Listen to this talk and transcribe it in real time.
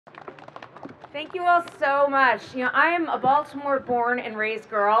Thank you all so much. I am a Baltimore born and raised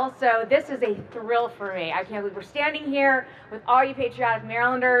girl, so this is a thrill for me. I can't believe we're standing here with all you patriotic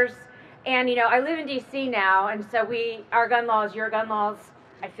Marylanders. And, I live in D.C. now, and so our gun laws, your gun laws,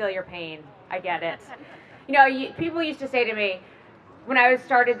 I feel your pain. I get it. People used to say to me, when I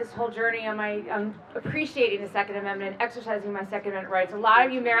started this whole journey on appreciating the Second Amendment and exercising my Second Amendment rights, a lot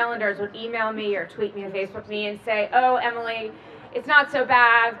of you Marylanders would email me or tweet me and Facebook me and say, "Oh, Emily, it's not so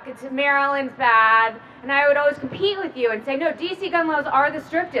bad, Maryland's bad." And I would always compete with you and say, no, DC gun laws are the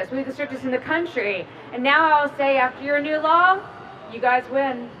strictest. We're the strictest in the country. And now I'll say, after your new law, you guys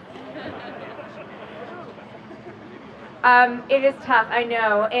win. It is tough, I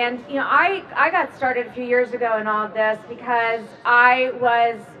know. And, I got started a few years ago in all of this because I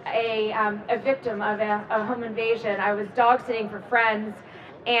was a victim of a home invasion. I was dog sitting for friends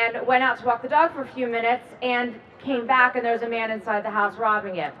and went out to walk the dog for a few minutes and came back, and there was a man inside the house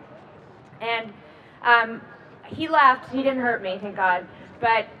robbing it. And he left. He didn't hurt me, thank God.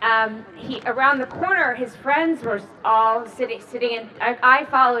 But around the corner, his friends were all sitting in. I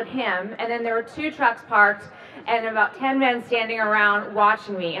followed him, and then there were 2 trucks parked and about 10 men standing around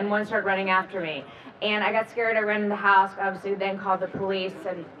watching me, and one started running after me. And I got scared. I ran in the house, obviously then called the police,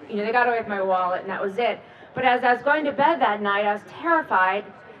 and they got away with my wallet, and that was it. But as I was going to bed that night, I was terrified,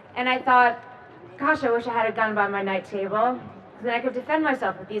 and I thought, gosh, I wish I had a gun by my night table, because then I could defend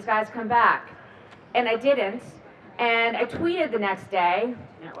myself if these guys come back. And I didn't. And I tweeted the next day,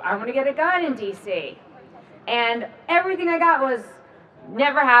 I want to get a gun in DC. And everything I got was,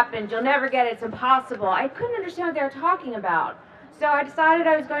 never happened, you'll never get it, it's impossible. I couldn't understand what they were talking about. So I decided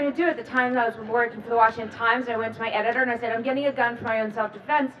I was going to do it. At the time I was working for the Washington Times, and I went to my editor and I said, I'm getting a gun for my own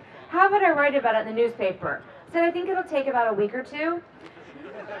self-defense. How about I write about it in the newspaper? I said, I think it'll take about a week or 2.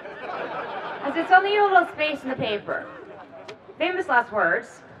 I said, it's only a little space in the paper. Famous last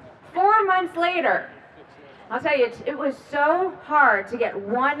words. 4 months later, I'll tell you, it was so hard to get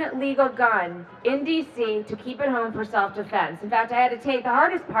one legal gun in D.C. to keep at home for self-defense. In fact, I had to take, the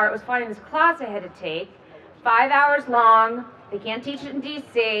hardest part was finding this class I had to take, 5 hours long. They can't teach it in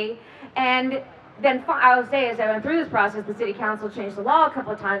D.C. And then I'll say, as I went through this process, the city council changed the law a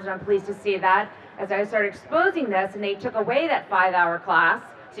couple of times, and I'm pleased to see that. As I started exposing this, and they took away that 5-hour class,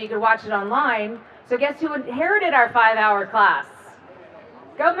 so you could watch it online. So guess who inherited our 5-hour class?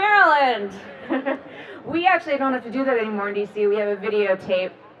 Go Maryland! We actually don't have to do that anymore in DC. We have a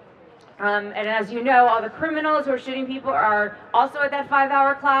videotape. And as you know, all the criminals who are shooting people are also at that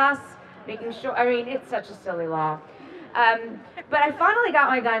 5-hour class, making sure, it's such a silly law. But I finally got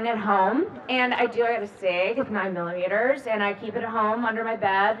my gun at home, and I got a SIG, it's 9mm, and I keep it at home under my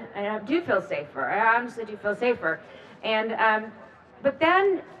bed, and I do feel safer. I honestly do feel safer. And, but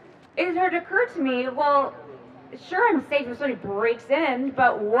then it had occurred to me, well, sure, I'm safe if somebody breaks in,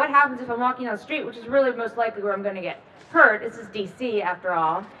 but what happens if I'm walking down the street, which is really most likely where I'm going to get hurt? This is DC, after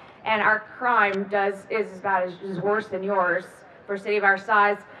all, and our crime is worse than yours for a city of our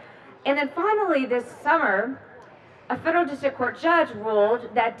size. And then finally, this summer, a federal district court judge ruled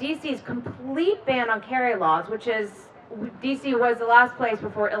that DC's complete ban on carry laws, which is, DC was the last place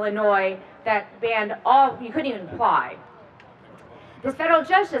before Illinois that banned you couldn't even fly. This federal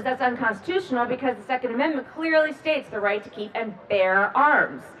judge says that's unconstitutional because the Second Amendment clearly states the right to keep and bear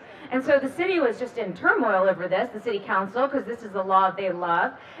arms. And so the city was just in turmoil over this, the city council, because this is the law they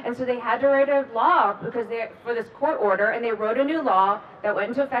love. And so they had to write a law for this court order, and they wrote a new law that went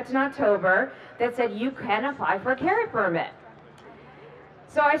into effect in October that said you can apply for a carry permit.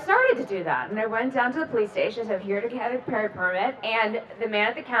 So I started to do that, and I went down to the police station, said, I'm here to get a carry permit, and the man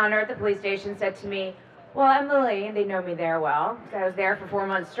at the counter at the police station said to me, well, Emily, and they know me there well, because I was there for 4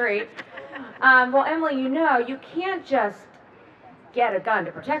 months straight. Well, Emily, you can't just get a gun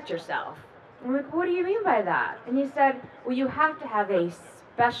to protect yourself. I'm like, what do you mean by that? And he said, well, you have to have a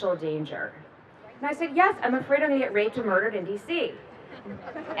special danger. And I said, yes, I'm afraid I'm going to get raped or murdered in D.C.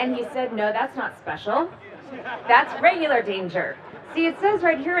 And he said, no, that's not special. That's regular danger. See, it says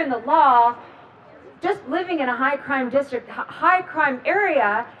right here in the law, just living in a high crime district, high crime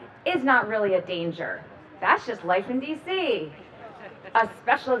area is not really a danger. That's just life in D.C. A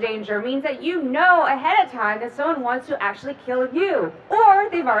special danger means that you know ahead of time that someone wants to actually kill you. Or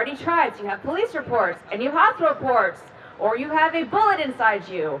they've already tried. So you have police reports, and you have hospital reports, or you have a bullet inside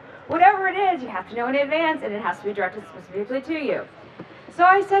you. Whatever it is, you have to know in advance, and it has to be directed specifically to you. So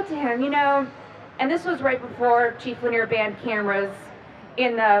I said to him, and this was right before Chief Lanier banned cameras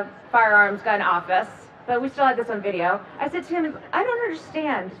in the firearms gun office, but we still had this on video. I said to him, I don't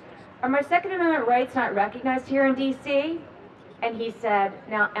understand. Are my Second Amendment rights not recognized here in D.C.? And he said,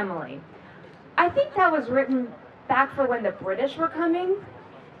 now, Emily, I think that was written back for when the British were coming.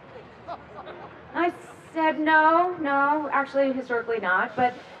 said, no, actually, historically not.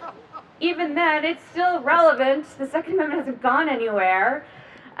 But even then, it's still relevant. The Second Amendment hasn't gone anywhere.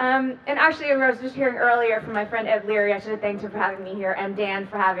 And actually, I was just hearing earlier from my friend Ed Leary, I should have thanked him for having me here, and Dan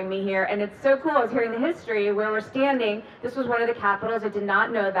for having me here. And it's so cool, I was hearing the history where we're standing. This was one of the capitals, I did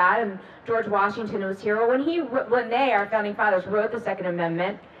not know that, and George Washington was here. Well, when they, our founding fathers, wrote the Second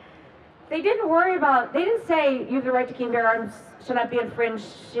Amendment, they didn't worry about, they didn't say you have the right to keep and bear arms shall not be infringed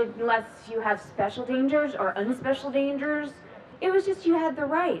unless you have special dangers or unspecial dangers. It was just you had the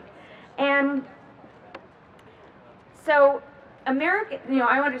right. And so American,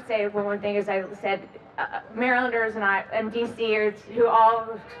 I want to say one more thing, as I said, Marylanders and DCers who all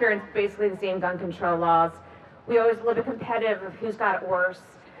experience basically the same gun control laws, we always a little bit competitive of who's got it worse.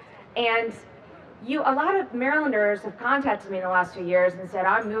 And a lot of Marylanders have contacted me in the last few years and said,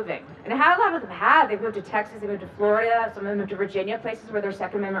 I'm moving. And a lot of them have. They've moved to Texas, they moved to Florida, some of them moved to Virginia, places where their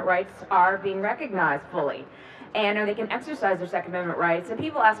Second Amendment rights are being recognized fully. And they can exercise their Second Amendment rights. And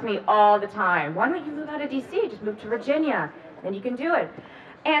people ask me all the time, why don't you move out of DC? Just move to Virginia, then you can do it.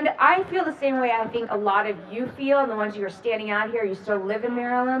 And I feel the same way I think a lot of you feel, and the ones who are standing out here, you still live in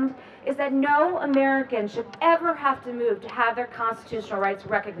Maryland, is that no American should ever have to move to have their constitutional rights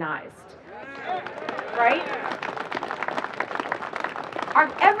recognized. Right?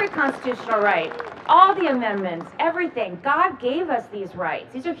 Every constitutional right, all the amendments, everything, God gave us these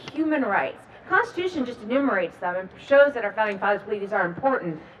rights. These are human rights. Constitution just enumerates them and shows that our founding fathers believe these are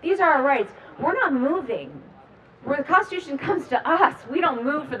important. These are our rights. We're not moving. Where the Constitution comes to us, we don't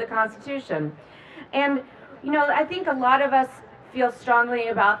move for the Constitution. And I think a lot of us feel strongly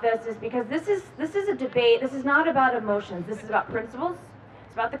about this is because this is a debate. This is not about emotions. This is about principles.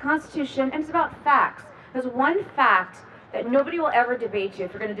 It's about the Constitution, and it's about facts. There's one fact that nobody will ever debate you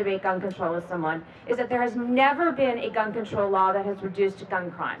if you're going to debate gun control with someone, is that there has never been a gun control law that has reduced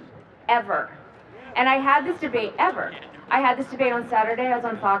gun crime. Ever. And I had this debate, I had this debate on Saturday. I was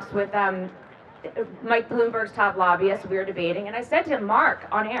on Fox with Mike Bloomberg's top lobbyist. We were debating, and I said to him, Mark,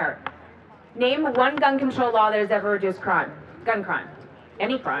 on air, name one gun control law that has ever reduced crime. Gun crime.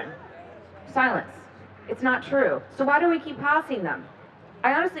 Any crime. Silence. It's not true. So why do we keep passing them?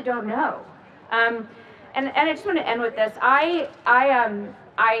 I honestly don't know. And I just want to end with this. I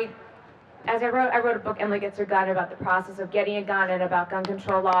wrote a book, Emily Gets Her Gun, about the process of getting a gun and about gun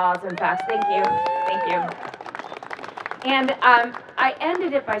control laws and facts. Thank you. And I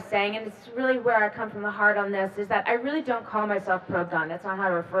ended it by saying, and it's really where I come from the heart on this, is that I really don't call myself pro-gun. That's not how I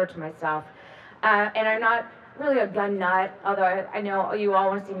refer to myself. And I'm not really a gun nut, although I know you all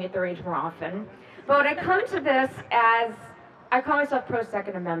want to see me at the range more often. But when I come to this as, I call myself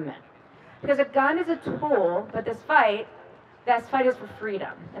pro-Second Amendment. Because a gun is a tool, but this fight is for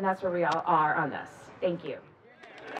freedom. And that's where we all are on this. Thank you.